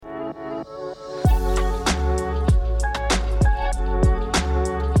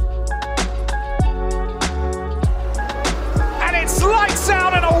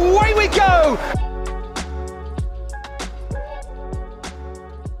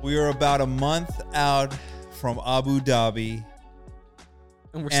We are about a month out from Abu Dhabi,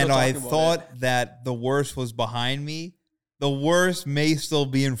 And I thought that the worst was behind me. The worst may still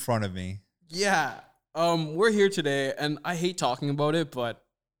be in front of me. Yeah. We're here today, and I hate talking about it, but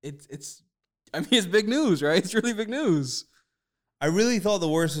it's big news, right? It's really big news. I really thought the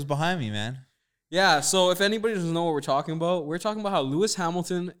worst was behind me, man. Yeah, so if anybody doesn't know what we're talking about how Lewis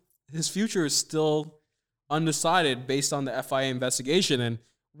Hamilton, his future is still undecided based on the FIA investigation. And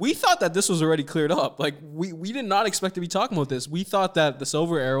we thought that this was already cleared up. Like, we did not expect to be talking about this. We thought that the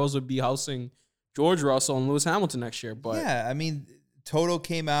Silver Arrows would be housing George Russell and Lewis Hamilton next year. But yeah, I mean, Toto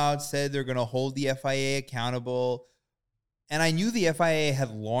came out, said they're going to hold the FIA accountable. And I knew the FIA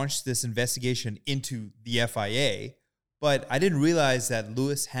had launched this investigation into the FIA, but I didn't realize that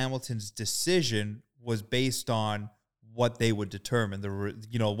Lewis Hamilton's decision was based on what they would determine,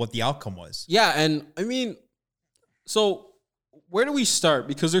 what the outcome was. yeah, and I mean, so where do we start?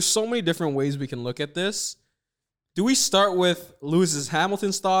 Because there's so many different ways we can look at this. Do we start with Lewis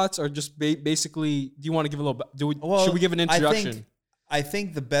Hamilton's thoughts, or just basically, do you want to give a little? Should we give an introduction? I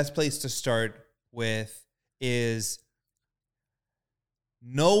think the best place to start with is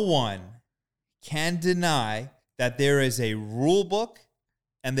no one can deny that there is a rule book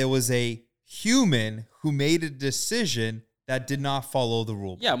and there was a human who made a decision that did not follow the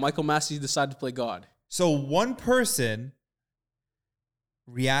rule book. Yeah, Michael Massey decided to play God. So one person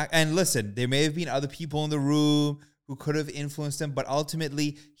and listen, there may have been other people in the room who could have influenced him, but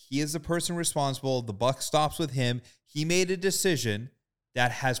ultimately he is the person responsible. The buck stops with him. He made a decision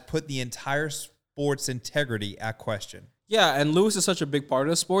that has put the entire sport's integrity at question. Yeah, and Lewis is such a big part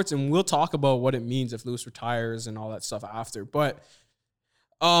of sports, and we'll talk about what it means if Lewis retires and all that stuff after. But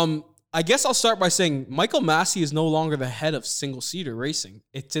I guess I'll start by saying Michael Massey is no longer the head of single-seater racing.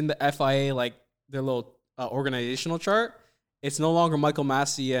 It's in the FIA, like their little organizational chart. It's no longer Michael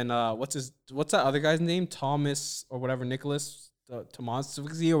Massey and what's that other guy's name? Thomas or whatever, Nicholas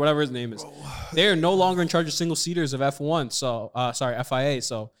Tomaszewski or whatever his name is. They are no longer in charge of single-seaters of F1. So FIA.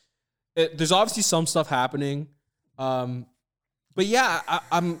 So there's obviously some stuff happening. But yeah,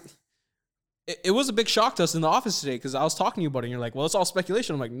 it was a big shock to us in the office today because I was talking to you about it and you're like, well, it's all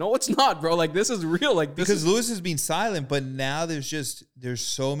speculation. I'm like, no, it's not, bro. Like, this is real. Like, because Lewis has been silent, but now there's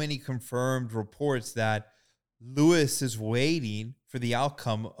so many confirmed reports that Lewis is waiting for the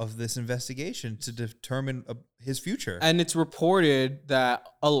outcome of this investigation to determine his future. And it's reported that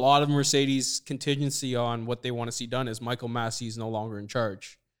a lot of Mercedes contingency on what they want to see done is Michael Massey is no longer in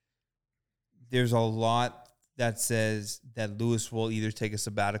charge. There's a lot that says that Lewis will either take a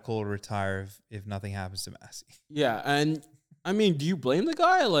sabbatical or retire if nothing happens to Massey. Yeah, and I mean, do you blame the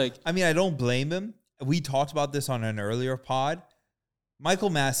guy? I don't blame him. We talked about this on an earlier pod. Michael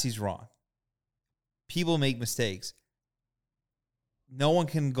Massey's wrong. People make mistakes. No one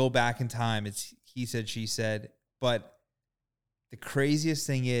can go back in time. It's he said, she said. But the craziest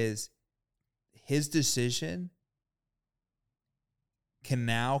thing is his decision can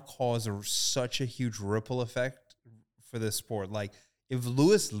now cause such a huge ripple effect for the sport. Like, if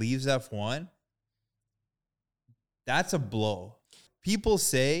Lewis leaves F1, that's a blow. People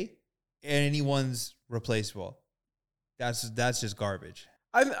say anyone's replaceable. That's just garbage.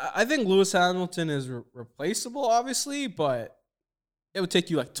 I think Lewis Hamilton is replaceable, obviously, but it would take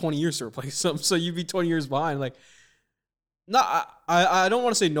you like 20 years to replace him. So you'd be 20 years behind. Like, no, I don't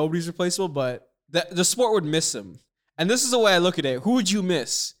want to say nobody's replaceable, but the sport would miss him. And this is the way I look at it. Who would you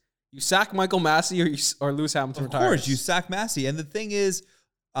miss? You sack Michael Massey or Lewis Hamilton retires? Of course, you sack Massey. And the thing is,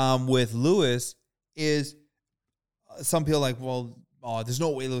 with Lewis, is some people are like, well, there's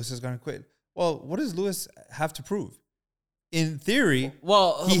no way Lewis is going to quit. Well, what does Lewis have to prove? In theory,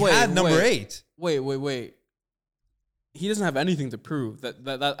 he had number 8. Wait. He doesn't have anything to prove.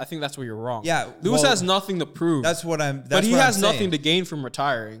 That I think that's where you're wrong. Yeah, Lewis has nothing to prove. But he has nothing to gain from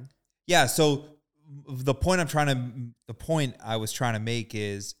retiring. Yeah. So the point I was trying to make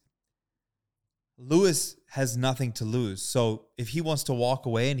is Lewis has nothing to lose. So if he wants to walk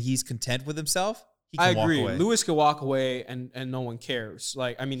away and he's content with himself, he can walk away. I agree. Lewis could walk away and no one cares.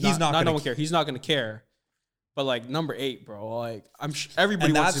 Like, I mean, he's not no one cares. He's not going to care. But like number 8, bro, like I'm sure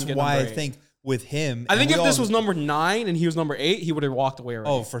everybody wants him to get number 8. And that's why I think with him, I think if this was number 9 and he was number 8, he would have walked away already.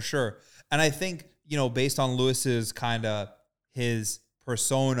 Oh, for sure. And I think, based on Lewis's kind of his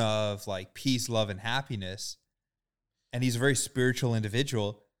persona of like peace, love, and happiness, and he's a very spiritual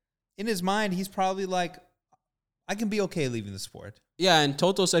individual, in his mind, he's probably like, I can be okay leaving the sport. Yeah, and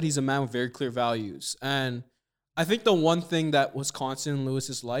Toto said he's a man with very clear values. And I think the one thing that was constant in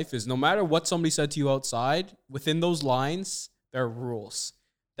Lewis's life is no matter what somebody said to you outside, within those lines, there are rules.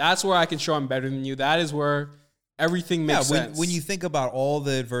 That's where I can show I'm better than you. That is where everything makes sense. When you think about all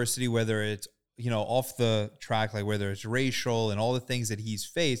the adversity, whether it's, off the track, like whether it's racial and all the things that he's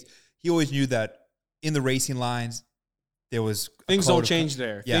faced, he always knew that in the racing lines, there was things don't change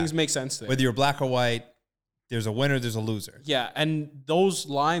there. Yeah. Things make sense there. Whether you're black or white, there's a winner, there's a loser. Yeah, and those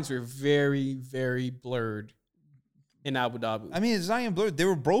lines were very, very blurred in Abu Dhabi. I mean, it's not even blurred. They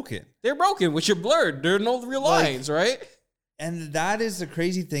were broken. They're broken, which are blurred. There are no real lines, right? And that is the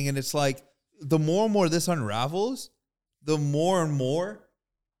crazy thing. And it's like, the more and more this unravels, the more and more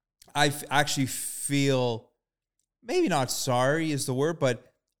I actually feel, maybe not sorry is the word,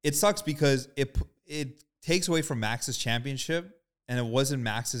 but it sucks because it takes away from Max's championship, and it wasn't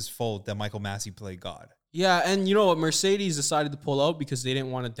Max's fault that Michael Masi played God. Yeah, and you know what? Mercedes decided to pull out because they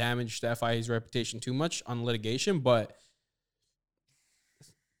didn't want to damage the FIA's reputation too much on litigation, but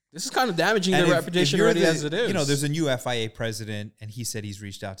this is kind of damaging their reputation already as it is. There's a new FIA president, and he said he's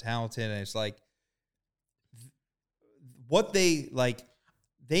reached out to Hamilton, and it's like, what they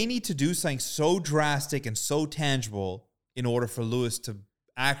need to do something so drastic and so tangible in order for Lewis to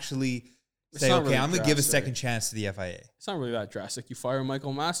actually say, okay, really I'm going to give a second chance to the FIA. It's not really that drastic. You fire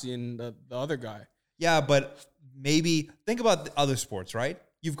Michael Masi and the other guy. Yeah, but maybe think about the other sports, right?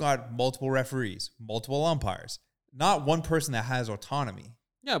 You've got multiple referees, multiple umpires, not one person that has autonomy.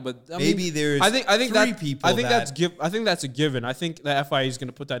 Yeah, but maybe there's I think three people. I think that's a given. I think the FIA is going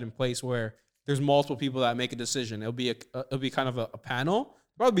to put that in place where there's multiple people that make a decision. It'll be kind of a panel.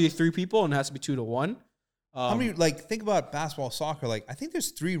 Probably 3 people, and it has to be 2-1. How many? Think about basketball, soccer. I think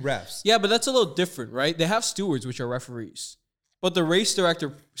there's 3 refs. Yeah, but that's a little different, right? They have stewards, which are referees, but the race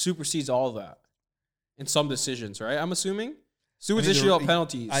director supersedes all of that in some decisions, right? I'm assuming stewards issue out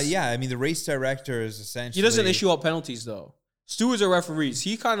penalties. The race director is essentially, he doesn't issue out penalties though. Stewards are referees.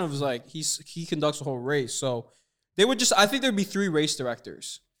 He kind of is he conducts the whole race. So they would I think there'd be 3 race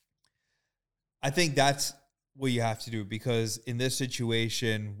directors. I think that's what you have to do, because in this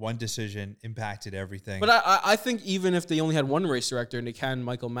situation, one decision impacted everything. But I think even if they only had 1 race director and they can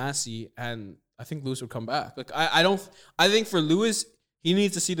Michael Masi, and I think Lewis would come back. I think for Lewis, he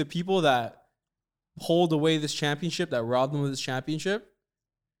needs to see the people that pulled away this championship, that robbed him of this championship,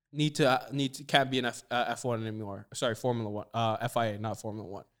 can't be an F1 anymore. Sorry, Formula 1, FIA, not Formula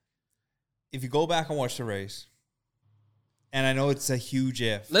 1. If you go back and watch the race, and I know it's a huge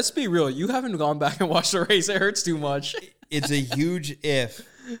if. Let's be real. You haven't gone back and watched the race. It hurts too much. It's a huge if,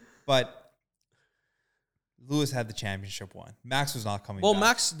 but Lewis had the championship won. Max was not coming back.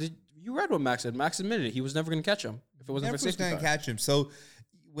 Max, you read what Max said. Max admitted it. He was never going to catch him if it wasn't for safety car. Never was going to catch him. So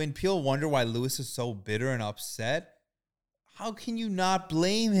when Peel wonder why Lewis is so bitter and upset, how can you not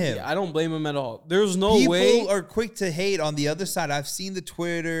blame him? Yeah, I don't blame him at all. There's no way. People are quick to hate on the other side. I've seen the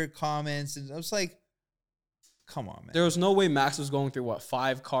Twitter comments, and I was like, come on, man. There was no way Max was going through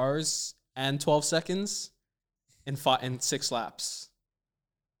 5 cars and 12 seconds in 6 laps.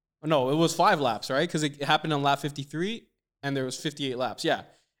 No, it was 5 laps, right? Because it happened on lap 53 and there was 58 laps. Yeah.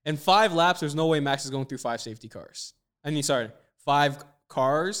 In 5 laps, there's no way Max is going through 5 safety cars. 5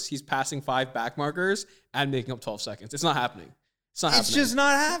 cars. He's passing 5 back markers and making up 12 seconds. It's not happening. It's just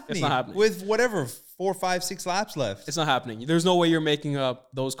not happening. It's not happening. With 4, 5, 6 laps left. It's not happening. There's no way you're making up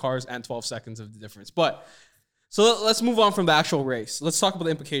those cars and 12 seconds of the difference. But so let's move on from the actual race. Let's talk about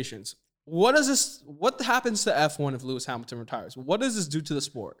the implications. What happens to F1 if Lewis Hamilton retires? What does this do to the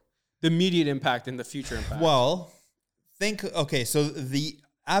sport? The immediate impact and the future impact. Well, so the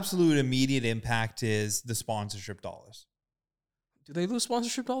absolute immediate impact is the sponsorship dollars. Do they lose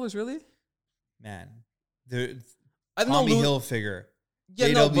sponsorship dollars, really? Man, Tommy Hilfiger. Yeah,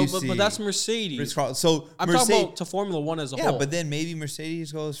 JWC, but that's Mercedes. So I'm talking about to Formula 1 as a whole. Yeah, but then maybe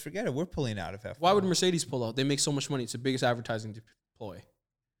Mercedes goes, forget it, we're pulling out of F1. Why would Mercedes pull out? They make so much money. It's the biggest advertising deploy.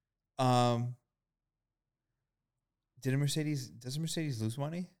 Doesn't Mercedes lose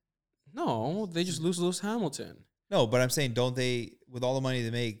money? No, they just lose Lewis Hamilton. No, but I'm saying, don't they, with all the money they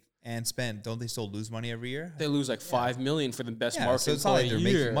make and spend, don't they still lose money every year? They lose $5 million for the best marketing. So it's not like they're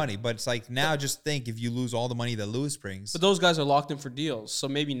making money, but it's now just think if you lose all the money that Lewis brings. But those guys are locked in for deals, so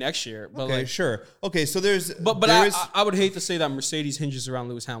maybe next year. But okay, sure. Okay, so there's... But I would hate to say that Mercedes hinges around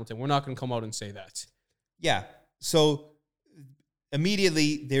Lewis Hamilton. We're not going to come out and say that. Yeah, so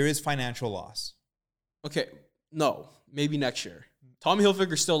immediately there is financial loss. Okay, no, maybe next year. Tommy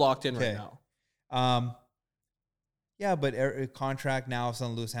Hilfiger's still locked in right now. Yeah, but a contract now, if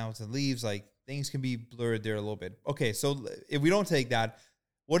Lewis Hamilton leaves, things can be blurred there a little bit. Okay, so if we don't take that,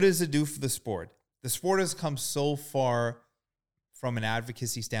 what does it do for the sport? The sport has come so far from an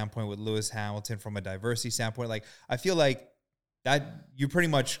advocacy standpoint with Lewis Hamilton, from a diversity standpoint. I feel like that you pretty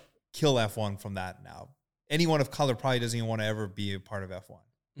much kill F1 from that now. Anyone of color probably doesn't even want to ever be a part of F1.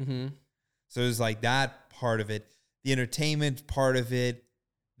 Mm-hmm. So there's like that part of it, the entertainment part of it,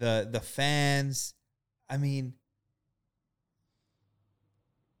 the fans. I mean,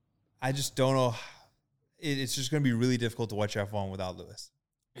 I just don't know. It's just going to be really difficult to watch F1 without Lewis.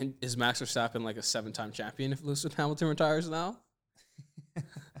 And is Max Verstappen like a 7-time champion if Lewis Hamilton retires now?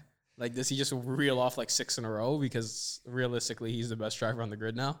 Like, does he just reel off like 6 in a row? Because realistically, he's the best driver on the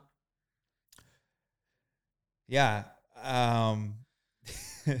grid now. Yeah.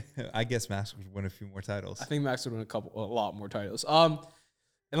 I guess Max would win a few more titles. I think Max would win a lot more titles.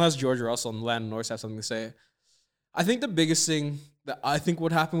 Unless George Russell and Lando Norris have something to say. I think the biggest thing that I think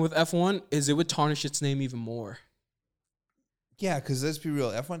would happen with F1 is it would tarnish its name even more. Yeah, because let's be real,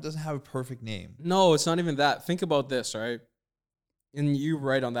 F1 doesn't have a perfect name. No, it's not even that. Think about this, right? And you're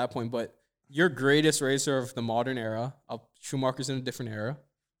right on that point, but your greatest racer of the modern era, Schumacher's in a different era,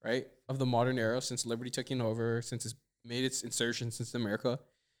 right? Of the modern era, since Liberty took it over, since it's made its insertion since America.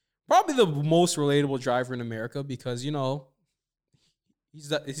 Probably the most relatable driver in America because, you know,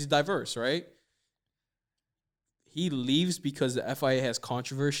 he's diverse, right? He leaves because the FIA has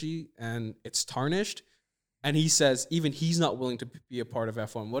controversy and it's tarnished. And he says even he's not willing to be a part of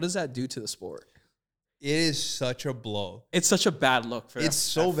F1. What does that do to the sport? It is such a blow. It's such a bad look for It's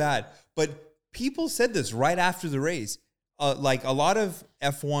so bad. But people said this right after the race. Like a lot of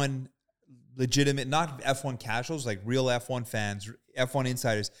F1 legitimate, not F1 casuals, like real F1 fans, F1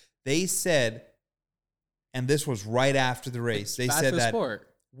 insiders, they said, and this was right after the race, they said that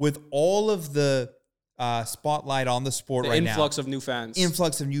with all of the spotlight on the sport right now, influx of new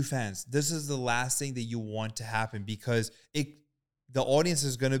fans, this is the last thing that you want to happen because the audience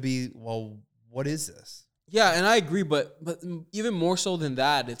is going to be, well, what is this? Yeah, and I agree, but even more so than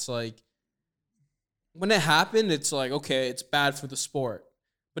that, it's like when it happened, it's like, okay, it's bad for the sport.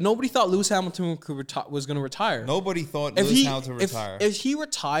 But nobody thought Lewis Hamilton was going to retire. Nobody thought Lewis Hamilton would retire. If he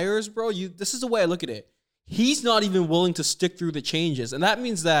retires, bro, this is the way I look at it. He's not even willing to stick through the changes. And that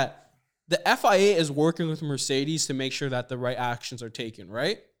means that the FIA is working with Mercedes to make sure that the right actions are taken,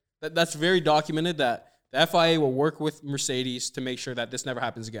 right? That's very documented that the FIA will work with Mercedes to make sure that this never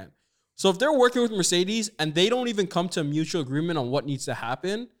happens again. So if they're working with Mercedes and they don't even come to a mutual agreement on what needs to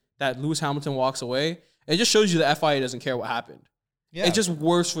happen, that Lewis Hamilton walks away, it just shows you the FIA doesn't care what happened. Yeah. It's just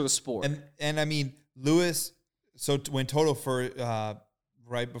worse for the sport. And I mean, Lewis, so when Toto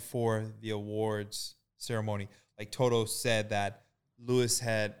right before the awards ceremony, like Toto said that Lewis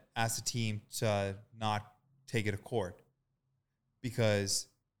had asked the team to not take it to court because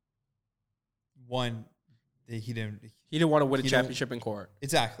one, he didn't want to win a championship in court.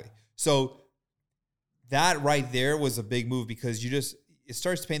 Exactly. So that right there was a big move because it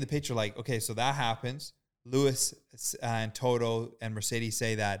starts to paint the picture like, okay, so that happens. Lewis and Toto and Mercedes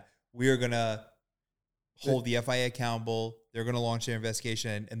say that we are going to hold the FIA accountable. They're going to launch their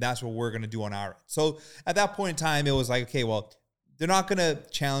investigation, and that's what we're going to do on our end. So at that point in time, it was like, okay, well, they're not going to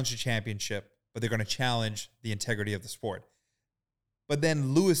challenge the championship, but they're going to challenge the integrity of the sport. But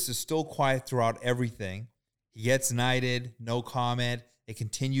then Lewis is still quiet throughout everything. He gets knighted, no comment. It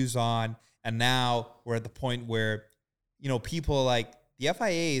continues on. And now we're at the point where, you know, people are like, the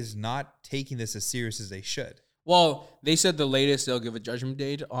FIA is not taking this as serious as they should. Well, they said the latest they'll give a judgment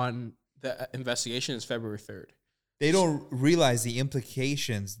date on the investigation is February 3rd. They don't realize the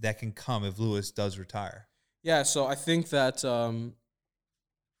implications that can come if Lewis does retire. Yeah, so I think that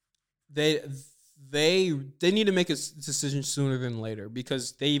they need to make a decision sooner than later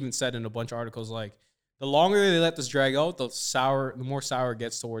because they even said in a bunch of articles like the longer they let this drag out, the more sour it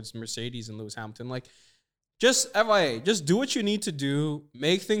gets towards Mercedes and Lewis Hamilton. Like, just FIA, just do what you need to do.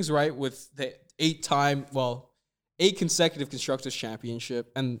 Make things right with the 8 consecutive Constructors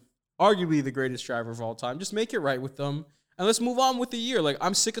Championship and arguably the greatest driver of all time. Just make it right with them and let's move on with the year. Like,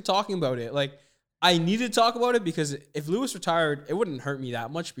 I'm sick of talking about it. Like, I need to talk about it because if Lewis retired, it wouldn't hurt me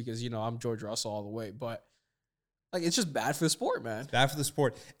that much because, you know, I'm George Russell all the way. But, like, it's just bad for the sport, man. It's bad for the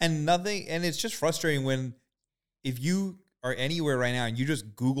sport. And it's just frustrating when if you are anywhere right now and you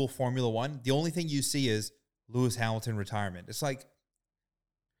just Google Formula One, the only thing you see is Lewis Hamilton retirement. It's like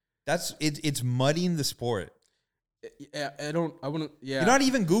it's muddying the sport. Yeah, You're not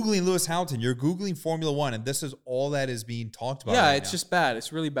even Googling Lewis Hamilton. You're Googling Formula One, and this is all that is being talked about. Yeah, right it's now. just bad.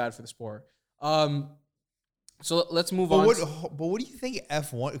 It's really bad for the sport. So let's move on. But what do you think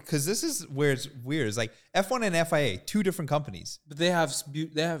F1? Because this is where it's weird. It's like F1 and FIA, two different companies. But they have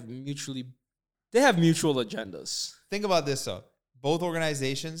mutual agendas. Think about this though. Both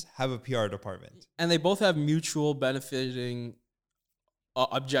organizations have a PR department. And they both have mutual benefiting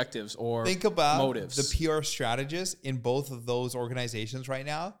objectives or think about motives. The PR strategists in both of those organizations right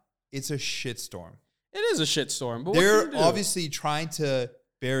now. It's a shitstorm. It is a shitstorm. But they're obviously trying to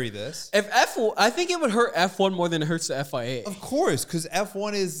bury this. I think it would hurt F1 more than it hurts the FIA. Of course, because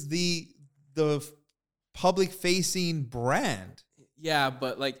F1 is the public-facing brand. Yeah,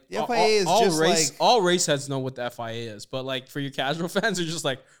 but like The FIA is just like all race heads know what the FIA is, but like for your casual fans, they're just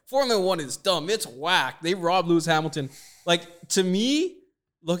like Formula One is dumb. It's whack. They robbed Lewis Hamilton. Like to me,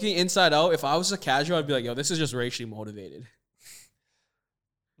 looking inside out, if I was a casual, I'd be like, yo, this is just racially motivated.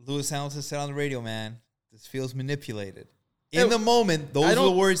 Lewis Hamilton said on the radio, man, this feels manipulated. In the moment, those are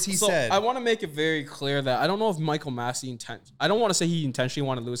the words he said. I want to make it very clear that I don't know if Michael Massey I don't want to say he intentionally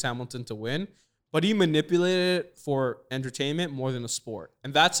wanted Lewis Hamilton to win, but he manipulated it for entertainment more than a sport.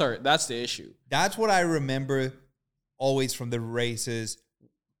 And that's the issue. That's what I remember always from the races.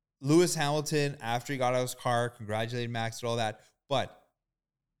 Lewis Hamilton, after he got out of his car, congratulated Max and all that. But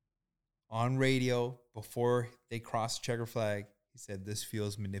on radio, before they crossed the checker flag, he said, this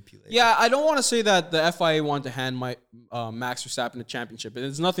feels manipulated. Yeah, I don't want to say that the FIA wanted to hand Max Verstappen the championship. It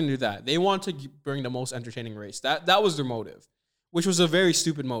has nothing to do with that. They wanted to bring the most entertaining race. That was their motive, which was a very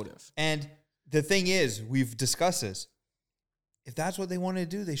stupid motive. And the thing is, we've discussed this. If that's what they wanted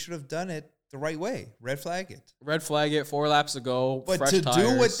to do, they should have done it the right way. Red flag it. Red flag it, 4 laps to go, But fresh to tires.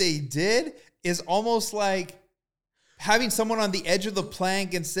 do what they did is almost like having someone on the edge of the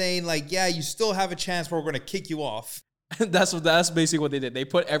plank and saying, like, yeah, you still have a chance, but we're going to kick you off. That's basically what they did. They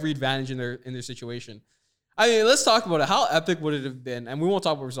put every advantage in their situation. I mean, let's talk about it. How epic would it have been? And we won't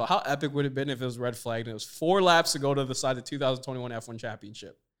talk about the result. How epic would it have been if it was red flagged and it was 4 laps to go to decide the 2021 F1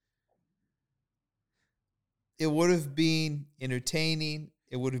 championship? It would have been entertaining.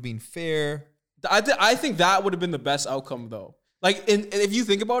 It would have been fair. I think that would have been the best outcome, though. Like, if you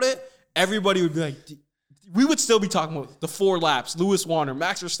think about it, everybody would be like, we would still be talking about the 4 laps. Lewis Warner,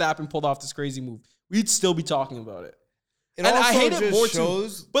 Max Verstappen pulled off this crazy move. We'd still be talking about it. It and also I hate it more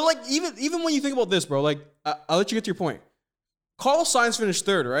shows. too. But like, even when you think about this, bro, like, I'll let you get to your point. Carlos Sainz finished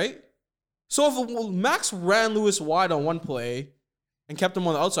 3rd, right? So if Max ran Lewis wide on one play and kept him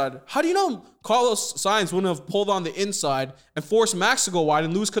on the outside, how do you know Carlos Sainz wouldn't have pulled on the inside and forced Max to go wide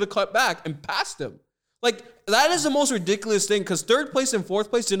and Lewis could have cut back and passed him? Like, that is the most ridiculous thing because 3rd place and 4th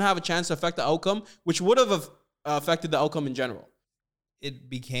place didn't have a chance to affect the outcome, which would have affected the outcome in general.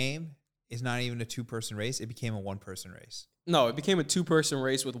 It's not even a 2-person race. It became a 1-person race. No, it became a 2-person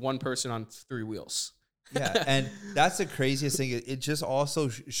race with 1 person on 3 wheels. Yeah, and that's the craziest thing. It just also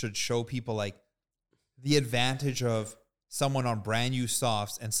should show people like the advantage of someone on brand new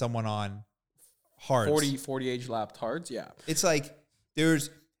softs and someone on hards. 40 age lapped hards, yeah. It's like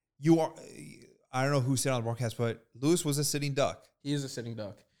I don't know who said on the broadcast, but Lewis was a sitting duck. He is a sitting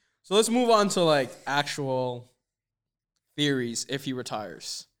duck. So let's move on to like actual theories if he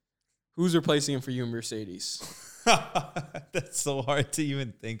retires. Who's replacing him for you in Mercedes? That's so hard to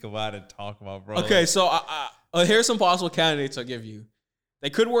even think about and talk about, bro. Okay, so here's some possible candidates I'll give you. They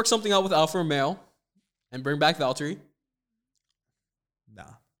could work something out with Alfa Romeo and bring back Valtteri. Nah.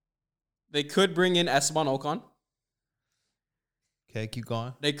 They could bring in Esteban Ocon. Okay, keep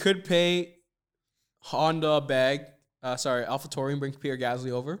going. They could pay AlphaTauri and bring Pierre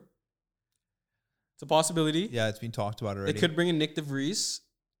Gasly over. It's a possibility. Yeah, it's been talked about already. They could bring in Nick DeVries.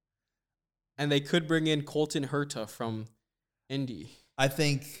 And they could bring in Colton Herta from Indy. I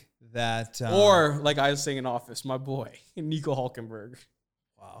think that... or, like I was saying in office, my boy, Nico Hülkenberg.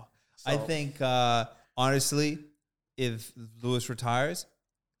 Wow. So. I think, honestly, if Lewis retires,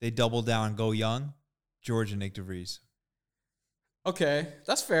 they double down, go young, George and Nick DeVries. Okay,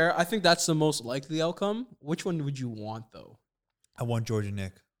 that's fair. I think that's the most likely outcome. Which one would you want, though? I want George and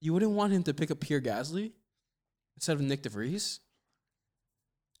Nick. You wouldn't want him to pick up Pierre Gasly instead of Nick DeVries?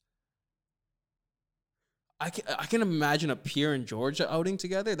 I can imagine a Pierre and George outing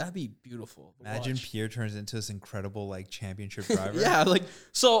together. That'd be beautiful. Imagine Pierre turns into this incredible like championship driver. Yeah, like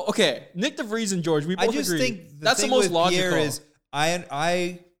so. Okay, Nick DeVries and George. We both agree. I just think that's the most logical. Pierre is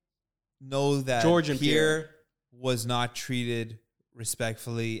I know that George and Pierre was not treated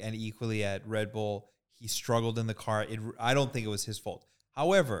respectfully and equally at Red Bull. He struggled in the car. I don't think it was his fault.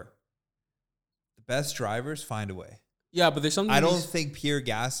 However, the best drivers find a way. Yeah, but there's something. I don't think Pierre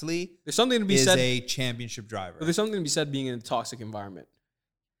Gasly there's something to be said, a championship driver. But there's something to be said being in a toxic environment.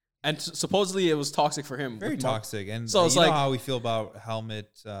 And supposedly it was toxic for him. Very toxic. And so it's like, know how we feel about Helmut.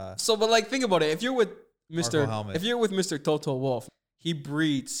 So, but like, think about it. If you're with Mr. Toto Wolff, he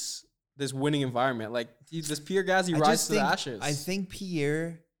breeds this winning environment. Like, this Pierre Gasly rises to the ashes. I think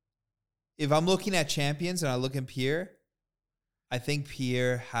Pierre, if I'm looking at champions and I look at Pierre, I think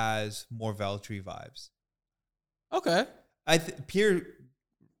Pierre has more Valtteri vibes. Okay. Pierre,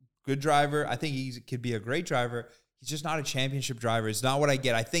 good driver. I think he could be a great driver. He's just not a championship driver. It's not what I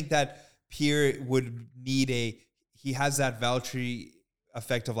get. I think that Pierre would need he has that Valtteri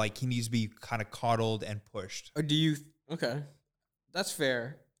effect of like he needs to be kind of coddled and pushed. Or do you? Okay, that's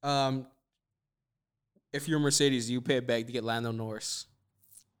fair. If you're Mercedes, you pay a bag to get Lando Norris.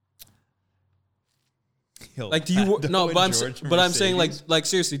 Like, do you? No, but I'm saying like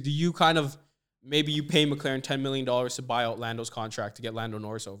seriously, do you kind of maybe you pay McLaren $10 million to buy out Lando's contract to get Lando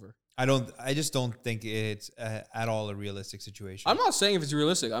Norris over? I just don't think it's at all a realistic situation. I'm not saying if it's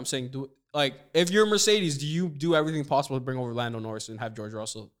realistic. I'm saying if you're Mercedes, do you do everything possible to bring over Lando Norris and have George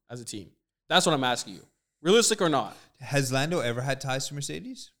Russell as a team? That's what I'm asking you. Realistic or not? Has Lando ever had ties to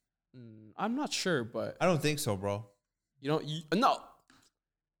Mercedes? I'm not sure, but I don't think so, bro. No.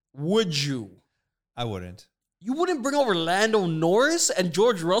 Would you? I wouldn't. You wouldn't bring over Lando Norris and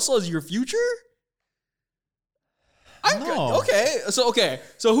George Russell as your future? No. Okay.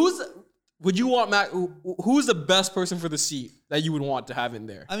 So would you want Max? Who's the best person for the seat that you would want to have in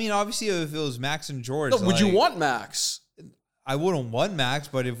there? I mean, obviously, if it was Max and George, No, would you want Max? I wouldn't want Max,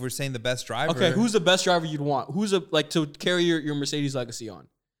 but if we're saying the best driver, Okay, who's the best driver you'd want? Who's to carry your Mercedes legacy on?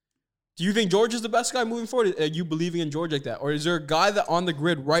 Do you think George is the best guy moving forward? Are you believing in George like that, or is there a guy that on the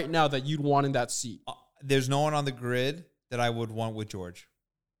grid right now that you'd want in that seat? There's no one on the grid that I would want with George.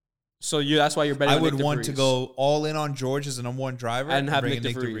 So that's why you're betting. I would want to go all in on George as the number one driver and have bring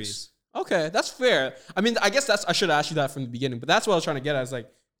Nick DeVries. Okay, that's fair. I mean, I guess I should have asked you that from the beginning, but that's what I was trying to get at. Is like,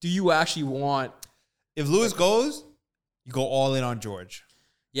 do you actually want? If Lewis goes, you go all in on George.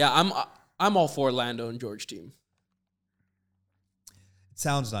 Yeah, I'm all for Lando and George team. It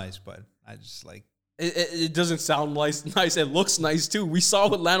sounds nice, but I just like it doesn't sound nice. It looks nice too. We saw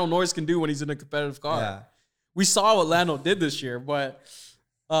what Lando Norris can do when he's in a competitive car. Yeah. We saw what Lando did this year, but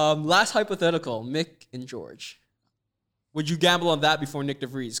last hypothetical, Mick and George. Would you gamble on that before Nick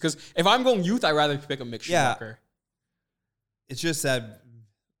DeVries? Because if I'm going youth, I'd rather pick a Mick Schumacher. It's just that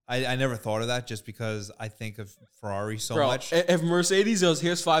I never thought of that just because I think of Ferrari so much. If Mercedes goes,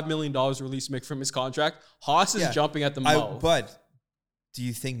 here's $5 million to release Mick from his contract, Haas is jumping at the mouth. But do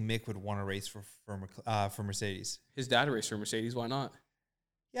you think Mick would want to race for Mercedes? His dad raced for Mercedes. Why not?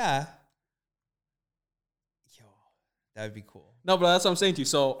 Yeah. Yo, that would be cool. No, but that's what I'm saying to you.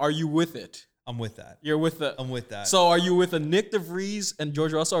 So are you with it? I'm with that. You're with the. I'm with that. So are you with a Nick DeVries and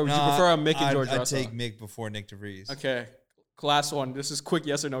George Russell, or would you prefer a Mick and George Russell? I'd take Mick before Nick DeVries. Okay. Last one. This is quick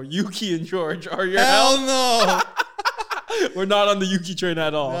yes or no. Yuki and George are your Hell no. We're not on the Yuki train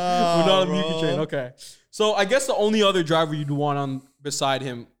at all. No, we're not on the bro. Yuki train. Okay. So I guess the only other driver you'd want on beside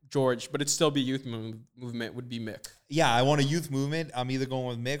him, George, but it'd still be youth movement, would be Mick. Yeah, I want a youth movement. I'm either going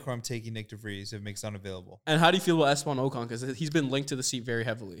with Mick or I'm taking Nick DeVries if Mick's unavailable. And how do you feel about Esteban Ocon? Because he's been linked to the seat very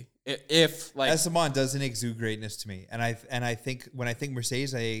heavily. Esteban doesn't exude greatness to me, and I think when I think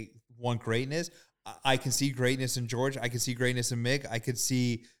Mercedes, I want greatness. I can see greatness in George. I can see greatness in Mick. I could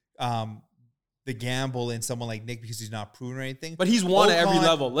see the gamble in someone like Nick because he's not proven or anything. But he's won at every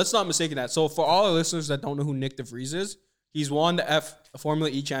level. Let's not mistake that. So for all our listeners that don't know who Nick DeVries is, he's won the Formula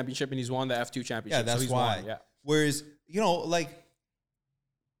E championship and he's won the F2 championship. Yeah, that's why. Yeah. Whereas,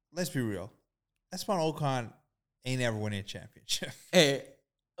 let's be real. Esteban Ocon ain't ever winning a championship. Hey,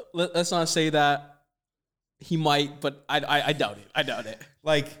 let's not say that. He might, but I doubt it. I doubt it.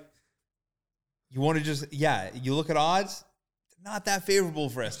 Like, you want to you look at odds, not that favorable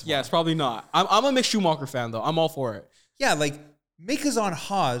for Esteban. Yeah, it's probably not. I'm a Mick Schumacher fan, though. I'm all for it. Yeah, like, Mick is on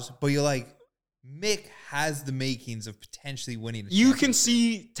Haas, but you're like, Mick has the makings of potentially winning. You can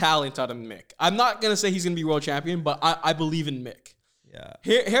see talent out of Mick. I'm not going to say he's going to be world champion, but I believe in Mick. Yeah.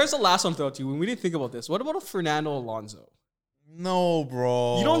 Here's the last one, though, to you. When we didn't think about this, what about a Fernando Alonso? No,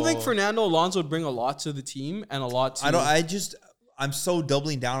 bro. You don't think Fernando Alonso would bring a lot to the team and a lot to... I'm so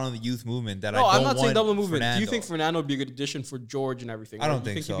doubling down on the youth movement that I'm not saying double movement. Fernando. Do you think Fernando would be a good addition for George and everything? I don't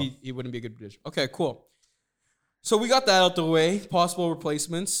think so. He wouldn't be a good addition. Okay, cool. So we got that out the way. Possible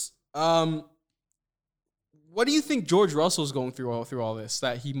replacements. What do you think George Russell's going through all this?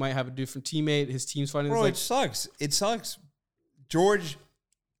 That he might have a different teammate. His team's finding. Bro, it sucks. It sucks. George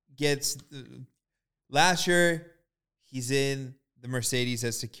gets last year. He's in the Mercedes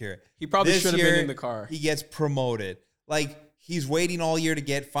as secure. He probably should have been in the car. He gets promoted. Like, he's waiting all year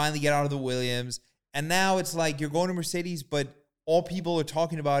to finally get out of the Williams. And now it's like you're going to Mercedes, but all people are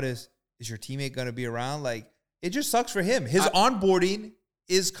talking about is your teammate going to be around? Like, it just sucks for him. His onboarding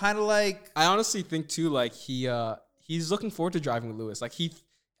is kind of like... I honestly think, too, like, he's looking forward to driving with Lewis. Like, he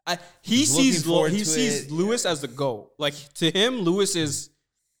sees Lewis as the GOAT. Like, to him, Lewis is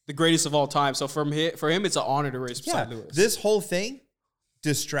the greatest of all time. So for him, it's an honor to race beside Lewis. This whole thing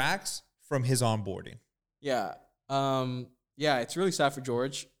distracts from his onboarding. Yeah. It's really sad for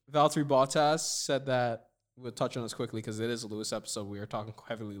George. Valtteri Bottas said that, we'll touch on this quickly because it is a Lewis episode. We are talking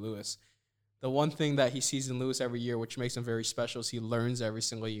heavily Lewis. the one thing that he sees in Lewis every year, which makes him very special, is he learns every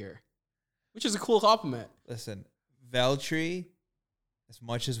single year, which is a cool compliment. Listen, Valtteri, as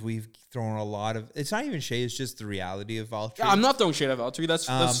much as we've thrown a lot of, it's not even shade, it's just the reality of Valtteri. Yeah, I'm not throwing shade at Valtteri.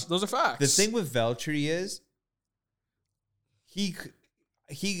 Those are facts. The thing with Valtteri is he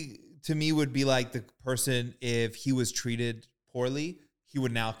to me would be like the person, if he was treated poorly, he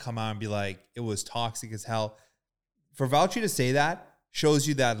would now come out and be like, it was toxic as hell. For Valtteri to say that shows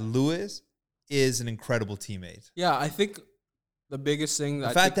you that Lewis is an incredible teammate. Yeah, I think the biggest thing, the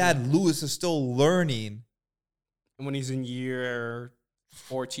fact that Lewis is still learning when he's in year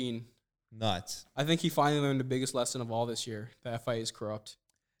 14, nuts. I think he finally learned the biggest lesson of all this year. The FIA is corrupt.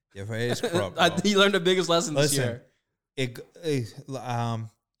 The FIA is corrupt. Bro. He learned the biggest lesson this year.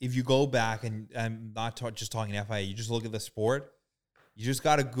 If you go back, and I'm not just talking FIA, you just look at the sport, you just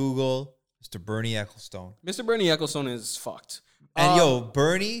got to Google Mr. Bernie Ecclestone. Mr. Bernie Ecclestone is fucked. And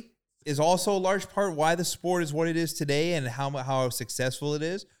Bernie is also a large part why the sport is what it is today and how successful it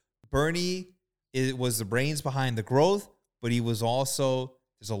is. Bernie was the brains behind the growth, but he was also,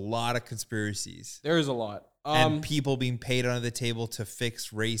 there's a lot of conspiracies. There is a lot. And people being paid under the table to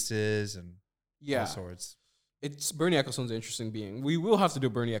fix races and all sorts. It's Bernie Ecclestone's an interesting being. We will have to do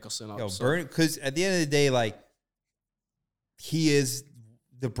Bernie Ecclestone up. Bernie, because at the end of the day, like, he is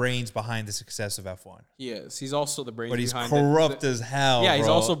the brains behind the success of F1. He is. He's also the brains but he's behind corrupt as hell. Yeah, he's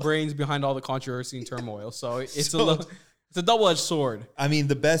bro. also brains behind all the controversy and turmoil. So it's a double-edged sword. I mean,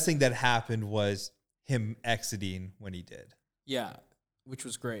 the best thing that happened was him exiting when he did. Yeah, which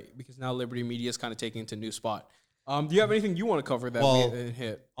was great because now Liberty Media is kind of taking it to a new spot. Do you have anything you want to cover that we didn't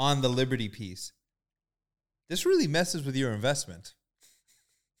hit? On the Liberty piece, this really messes with your investment.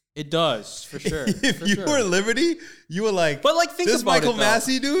 It does, for sure. If you were Liberty, you were like, but like, think this about Michael it,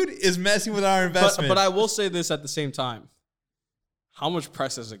 Massey dude is messing with our investment. But I will say this at the same time. How much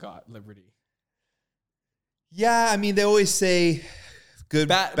press has it got, Liberty? Yeah, I mean, they always say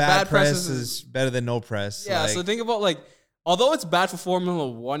bad press is better than no press. Yeah, so think about, like, although it's bad for Formula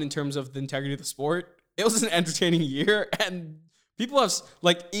One in terms of the integrity of the sport, it was an entertaining year, and people have,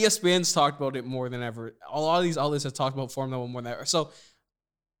 like, ESPN's talked about it more than ever. A lot of these outlets have talked about Formula One more than ever. So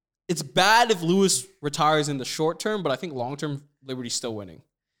it's bad if Lewis retires in the short term, but I think long term, Liberty's still winning.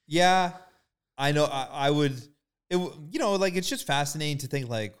 Yeah, I know. I would, like, it's just fascinating to think,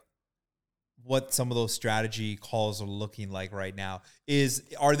 like, what some of those strategy calls are looking like right now.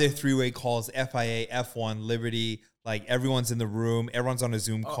 Are there three-way calls, FIA, F1, Liberty? Like, everyone's in the room, everyone's on a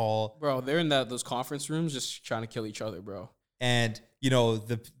Zoom call. Bro, they're in those conference rooms just trying to kill each other, bro. And,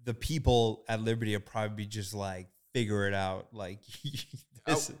 the people at Liberty are probably just like, figure it out. Like,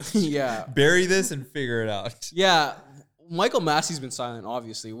 bury this and figure it out. Yeah. Michael Massey's been silent,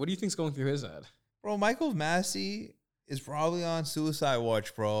 obviously. What do you think's going through his head? Bro, Michael Massey is probably on suicide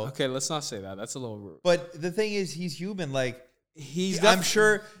watch, bro. Okay, let's not say that. That's a little rude. But the thing is, he's human. Like, I'm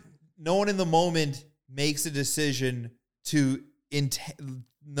sure no one in the moment makes a decision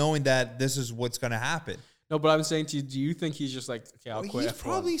knowing that this is what's going to happen. No, but I'm saying to you, do you think he's just like, okay, I'll quit? He's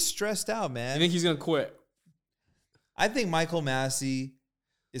probably stressed out, man. You think he's going to quit? I think Michael Massey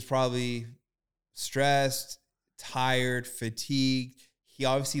is probably stressed, tired, fatigued. He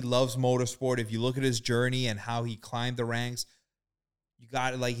obviously loves motorsport. If you look at his journey and how he climbed the ranks, he's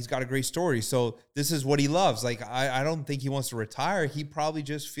got a great story. So this is what he loves. Like, I don't think he wants to retire. He probably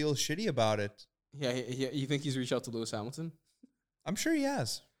just feels shitty about it. Yeah, you think he's reached out to Lewis Hamilton? I'm sure he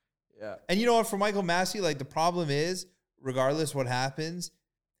has. Yeah. And you know what? For Michael Massey, like, the problem is, regardless what happens,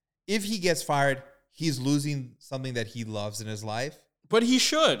 if he gets fired, he's losing something that he loves in his life. But he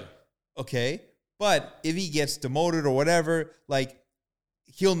should. Okay. But if he gets demoted or whatever, like,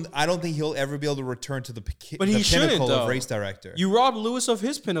 I don't think he'll ever be able to return to the pinnacle of race director. You robbed Lewis of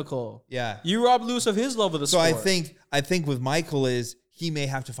his pinnacle. Yeah. You robbed Lewis of his love of the sport. So I think with Michael he may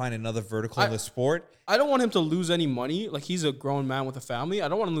have to find another vertical in the sport. I don't want him to lose any money. Like, he's a grown man with a family. I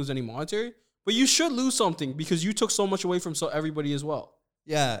don't want him to lose any monetary. But you should lose something because you took so much away from everybody as well.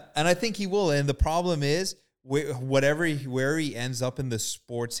 Yeah. And I think he will. And the problem is, where he ends up in the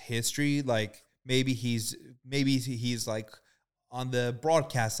sports history, like, maybe he's like on the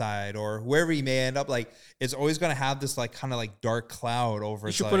broadcast side or wherever he may end up, like, it's always going to have this, like, kind of like dark cloud over.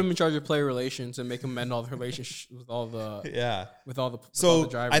 You should put him in charge of player relations and make him mend all the relationships with all the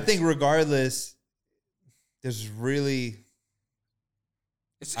drivers. I think regardless, there's really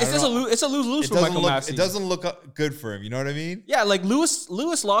it's a lose-lose for Michael Massey. It doesn't look good for him. You know what I mean? Yeah, like Lewis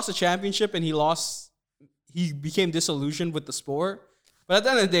lost a championship and he became disillusioned with the sport. But at the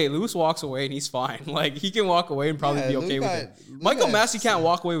end of the day, Lewis walks away and he's fine. Like, he can walk away and probably be okay with it. Michael Massey can't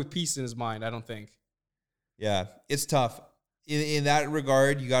walk away with peace in his mind, I don't think. Yeah, it's tough. in that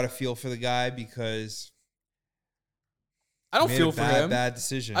regard, you got to feel for the guy because I don't he made feel a for him. Bad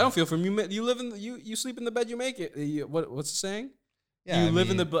decision. I don't feel for him. You live in you sleep in the bed you make it. What's the saying? Yeah,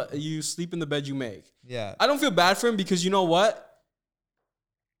 you sleep in the bed you make. Yeah. I don't feel bad for him because you know what?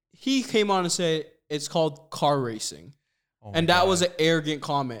 He came on and said it's called car racing. Oh and my that God. was an arrogant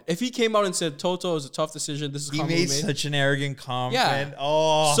comment. If he came out and said Toto is a tough decision, this is a He comment made such an arrogant comment. Yeah.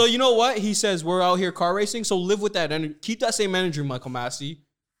 Oh. So you know what? He says we're out here car racing, so live with that and keep that same energy, Michael Massey.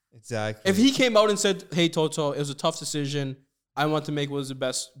 Exactly. If he came out and said, "Hey Toto, it was a tough decision. I want to make what was the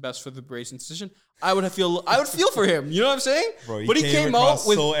best for the racing decision," I would feel for him. You know what I'm saying? Bro, but he came out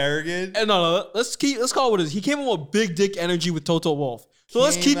with so arrogant. and no, let's call it what it is. He came out with big dick energy with Toto Wolff. So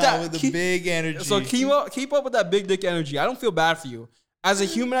let's keep that with the big energy. So keep up with that big dick energy. I don't feel bad for you. As a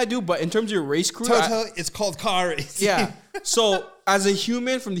human, I do, but in terms of your race crew, Toto, it's called car racing. yeah. So as a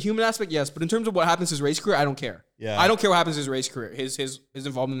human, from the human aspect, yes. But in terms of what happens to his race career, I don't care. Yeah. I don't care what happens to his race career, his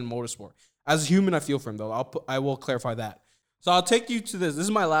involvement in motorsport. As a human, I feel for him though. I will clarify that. So I'll take you to this. This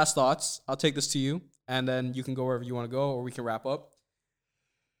is my last thoughts. I'll take this to you, and then you can go wherever you want to go, or we can wrap up.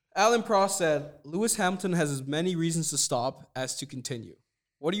 Alan Prost said, Lewis Hamilton has as many reasons to stop as to continue.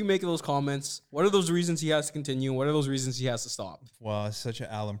 What do you make of those comments? What are those reasons he has to continue? What are those reasons he has to stop? Well, it's such an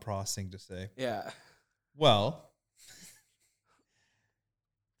Alan Prost thing to say. Yeah. Well,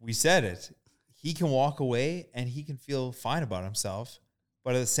 we said it. He can walk away and he can feel fine about himself.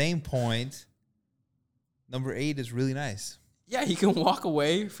 But at the same point, number 8 is really nice. Yeah, he can walk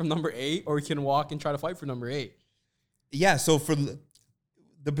away from number 8, or he can walk and try to fight for number 8. Yeah, so for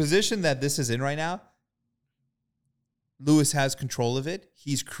the position that this is in right now, Lewis has control of it.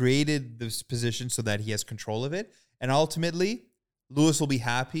 He's created this position so that he has control of it. And ultimately, Lewis will be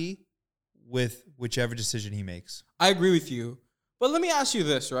happy with whichever decision he makes. I agree with you. But let me ask you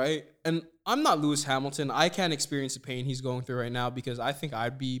this, right? And I'm not Lewis Hamilton. I can't experience the pain he's going through right now because I think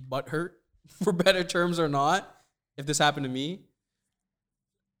I'd be butthurt, for better terms or not, if this happened to me.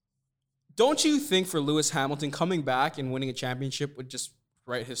 Don't you think for Lewis Hamilton, coming back and winning a championship would just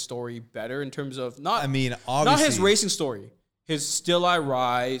write his story better in terms of obviously, not his racing story, his still I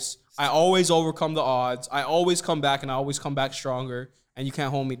rise, I always overcome the odds, I always come back and I always come back stronger, and you can't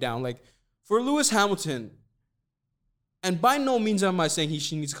hold me down. Like for Lewis Hamilton, and by no means am I saying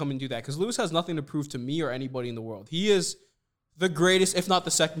he needs to come and do that, because Lewis has nothing to prove to me or anybody in the world. He is the greatest, if not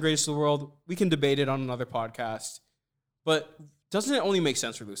the second greatest in the world. We can debate it on another podcast, but doesn't it only make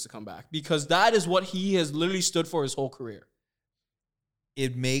sense for Lewis to come back? Because that is what he has literally stood for his whole career.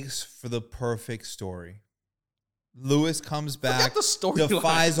 It makes for the perfect story. Lewis comes back, the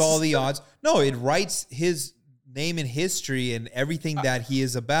defies all the odds. No, it writes his name in history and everything that he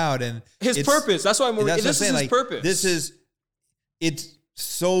is about, and his purpose. That's why I'm. This is his purpose. It's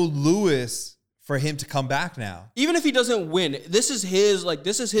so Lewis for him to come back now. Even if he doesn't win, this is his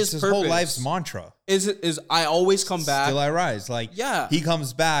purpose. His whole life's mantra. Is I always come back. Still I rise. He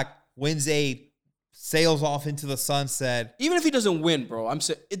comes back, wins 8. Sails off into the sunset. Even if he doesn't win, bro,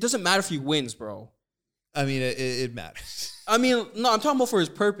 it doesn't matter if he wins, bro. I mean, it matters. I mean, no, I'm talking about for his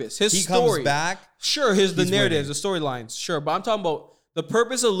purpose. His story. He comes back. Sure, the narratives, the storylines. Sure, but I'm talking about the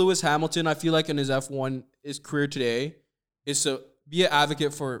purpose of Lewis Hamilton, I feel like in his F1, his career today, is to be an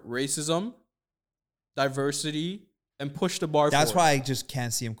advocate for racism, diversity, and push the bar forward. That's why I just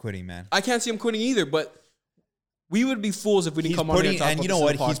can't see him quitting, man. I can't see him quitting either, but we would be fools if we didn't come on here and talk about this. And you know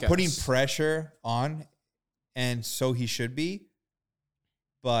what? He's putting pressure on, and so he should be,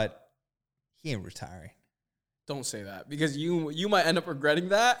 but he ain't retiring. Don't say that, because you might end up regretting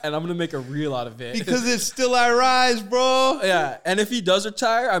that, and I'm going to make a reel out of it. Because it's still I rise, bro. Yeah, and if he does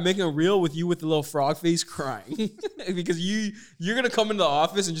retire, I'm making a reel with you with the little frog face crying. Because you're going to come into the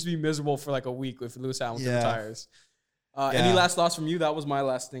office and just be miserable for like a week if Lewis Hamilton retires. Any last thoughts from you? That was my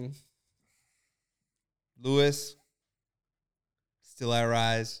last thing. Lewis, still I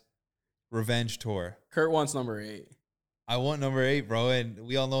rise, revenge tour. Kurt wants number 8. I want number 8, bro, and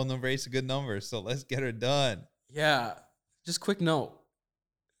we all know number 8's a good number, so let's get her done. Yeah. Just quick note.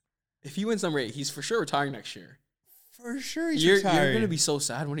 If he wins number 8, he's for sure retiring next year. For sure he's retiring. You're going to be so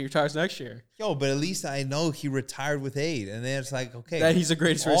sad when he retires next year. Yo, but at least I know he retired with 8, and then it's like, okay. That he's the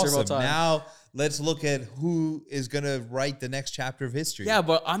greatest racer of all time. Now let's look at who is going to write the next chapter of history. Yeah,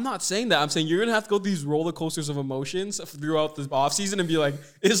 but I'm not saying that. I'm saying you're going to have to go through these roller coasters of emotions throughout the offseason and be like,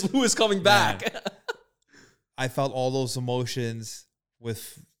 is Lewis coming back? I felt all those emotions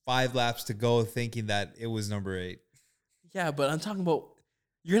with 5 laps to go thinking that it was number 8. Yeah, but I'm talking about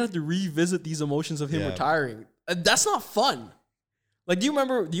you're going to have to revisit these emotions of him retiring. That's not fun. Like, do you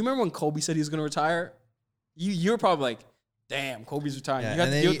remember when Kobe said he was going to retire? You were probably like, Damn, Kobe's retiring. Yeah, You have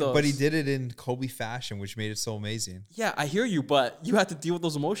and to then deal with those. but he did it in Kobe fashion, which made it so amazing. Yeah, I hear you, but you have to deal with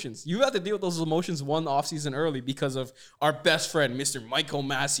those emotions. You have to deal with those emotions one offseason early because of our best friend, Mr. Michael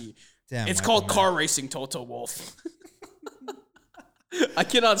Massey. Damn, It's Michael called car racing, Toto Wolff. I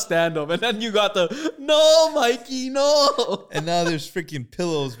cannot stand him. And then you got the, no, Mikey, no. And now there's freaking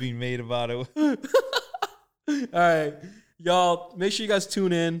pillows being made about it. All right. Y'all, make sure you guys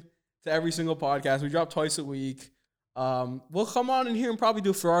tune in to every single podcast. We drop twice a week. We'll come on in here and probably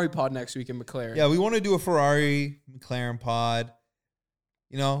do a Ferrari pod next week in McLaren. Yeah, we want to do a Ferrari McLaren pod.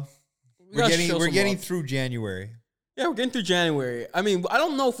 You know, we're getting through January. Yeah, we're getting through January. I mean, I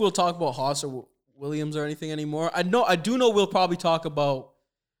don't know if we'll talk about Haas or Williams or anything anymore. I do know we'll probably talk about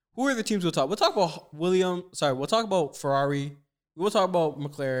who are the teams we'll talk. We'll talk about we'll talk about Ferrari. We'll talk about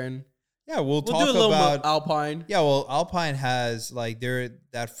McLaren. Yeah, we'll do talk a little about Alpine. Yeah, well, Alpine has like they're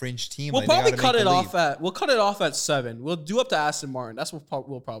that fringe team. We'll like, probably cut it off at 7. We'll do up to Aston Martin. That's what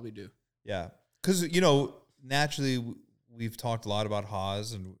we'll probably do. Yeah, because naturally we've talked a lot about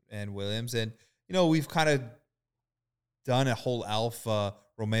Haas and Williams, and we've kind of done a whole Alfa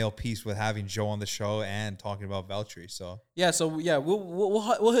Romeo piece with having Joe on the show and talking about Valtteri. So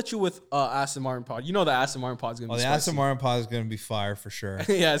we'll hit you with Aston Martin pod. You know the Aston Martin pod's gonna be spicy. Aston Martin pod is gonna be fire for sure.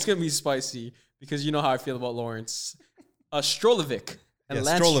 Yeah, it's gonna be spicy because you know how I feel about Lawrence, Strolovic, and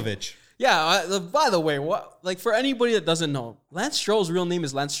Lance Strolovich. Yeah. By the way, for anybody that doesn't know, Lance Stroll's real name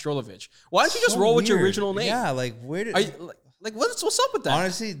is Lance Strolovich. Why don't you just roll with your original name? Yeah, like where did what's up with that?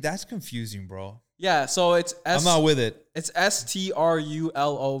 Honestly, that's confusing, bro. Yeah, so it's I'm not with it. It's Strulovich.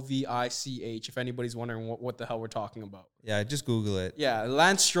 If anybody's wondering what the hell we're talking about. Yeah, just Google it. Yeah,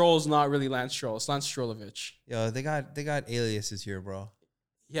 Lance Stroll's not really Lance Stroll. It's Lance Strolovich. Yo, they got aliases here, bro.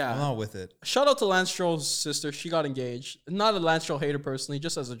 Yeah, I'm not with it. Shout out to Lance Stroll's sister. She got engaged. Not a Lance Stroll hater personally,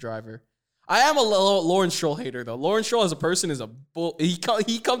 just as a driver. I am a Lawrence Stroll hater though. Lawrence Stroll as a person is a bull. He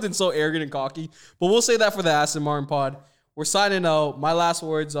comes in so arrogant and cocky. But we'll say that for the Aston Martin pod. We're signing out. My last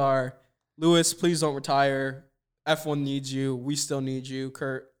words are, Lewis, please don't retire. F1 needs you. We still need you.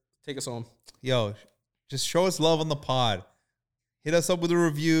 Kurt, take us home. Yo, just show us love on the pod. Hit us up with a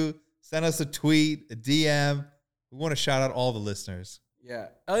review. Send us a tweet, a DM. We want to shout out all the listeners. Yeah.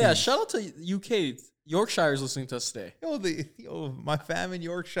 Oh, yeah. Shout out to UK. Yorkshire's listening to us today. Yo, my fam in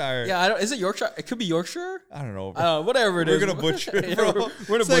Yorkshire. Yeah, is it Yorkshire? It could be Yorkshire. I don't know, bro. Whatever it is. We're going to butcher it, bro. We're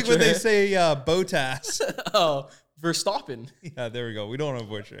gonna it's like when they it. say Botas. Oh, Verstappen. Yeah, there we go. We don't want to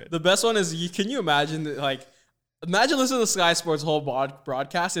butcher it. The best one is, can you imagine, imagine listening to Sky Sports' whole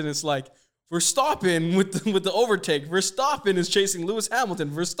broadcast, and it's like, Verstappen with the overtake. Verstappen is chasing Lewis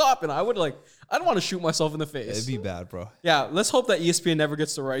Hamilton. Verstappen. I don't want to shoot myself in the face. It'd be bad, bro. Yeah, let's hope that ESPN never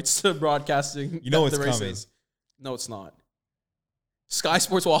gets the rights to broadcasting. It's coming. No, it's not. Sky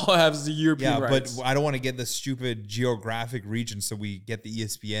Sports will all have the European rights. But I don't want to get the stupid geographic region, so we get the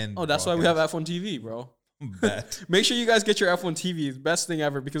ESPN. Oh, that's why we have F1 TV, bro. Bet. Make sure you guys get your F1 TV. It's the best thing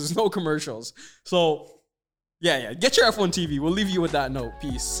ever because there's no commercials. So, yeah, get your F1 TV. We'll leave you with that note.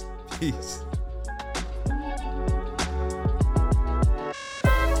 Peace. Peace.